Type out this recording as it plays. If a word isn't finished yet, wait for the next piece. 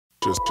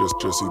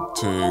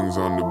JesseTings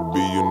on the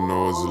beat, you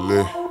know it's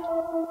lit.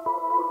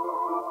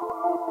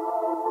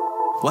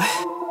 What?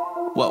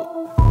 Whoa.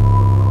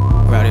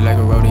 Rowdy like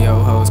a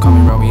rodeo, hoes call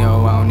me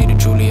Romeo. I don't need a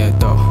Juliet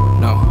though,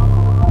 no.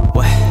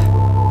 What?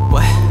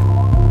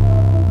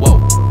 Whoa.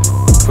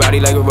 Rowdy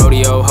like a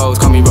rodeo, hoes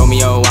call me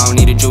Romeo. I don't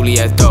need a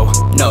Juliet though,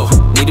 no.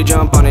 Need to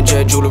jump on a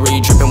jet, jewelry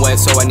dripping wet,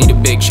 so I need a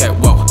big check.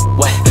 Whoa.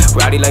 What?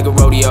 Rowdy like a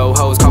rodeo,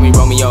 hoes call me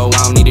Romeo.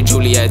 I don't need a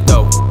Juliet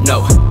though,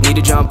 no. Need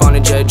to jump on a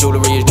jet,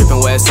 jewelry is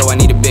dripping wet, so I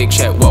need a big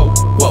check. Whoa.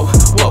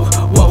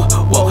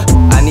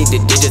 I need the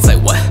digits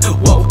like what?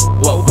 Whoa.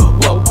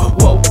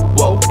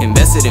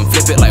 Invested and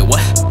flip it like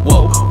what?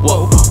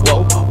 Whoa.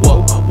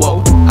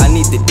 I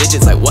need the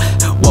digits like what?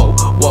 Whoa.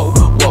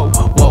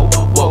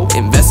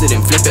 Invested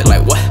and flip it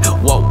like what?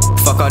 Whoa.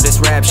 Fuck all this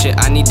rap shit,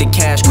 I need the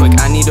cash quick.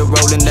 I need a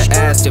roll in the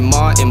Aston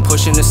Martin,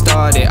 pushing to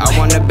start it. I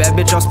want a bad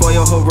bitch, I'll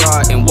spoil her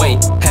raw. And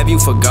wait, have you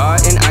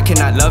forgotten? I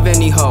cannot love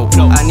any hoe.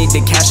 I need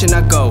the cash and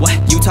I go.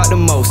 You talk the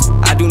most,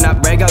 I do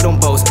not brag, I don't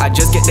boast. I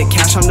just get the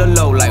cash on the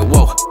low like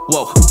whoa.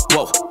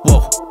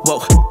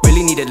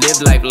 Really need to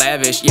live life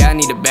lavish. Yeah, I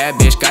need a bad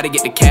bitch, gotta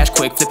get the cash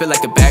quick. Flip it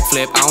like a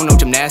backflip, I don't know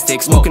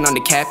gymnastics. Smoking on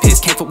the cat piss,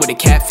 can't fuck with a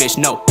catfish.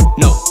 No.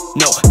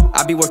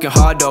 I be working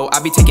hard though, I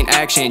be taking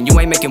action. You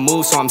ain't making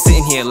moves, so I'm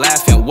sitting here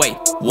laughing. Wait,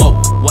 whoa,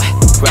 what?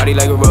 Rowdy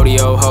like a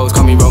rodeo, hoes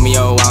call me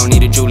Romeo. I don't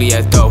need a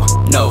Juliet though,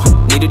 no.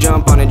 Need to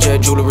jump on a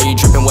jet, jewelry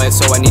dripping wet,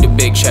 so I need a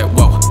big check.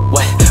 Whoa,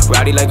 what?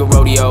 Rowdy like a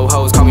rodeo,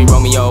 hoes call me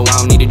Romeo. I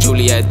don't need a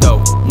Juliet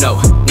though,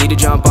 no. Need to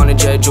jump on a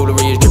jet,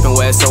 jewelry is dripping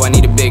wet, so I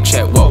need a big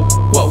check. Whoa.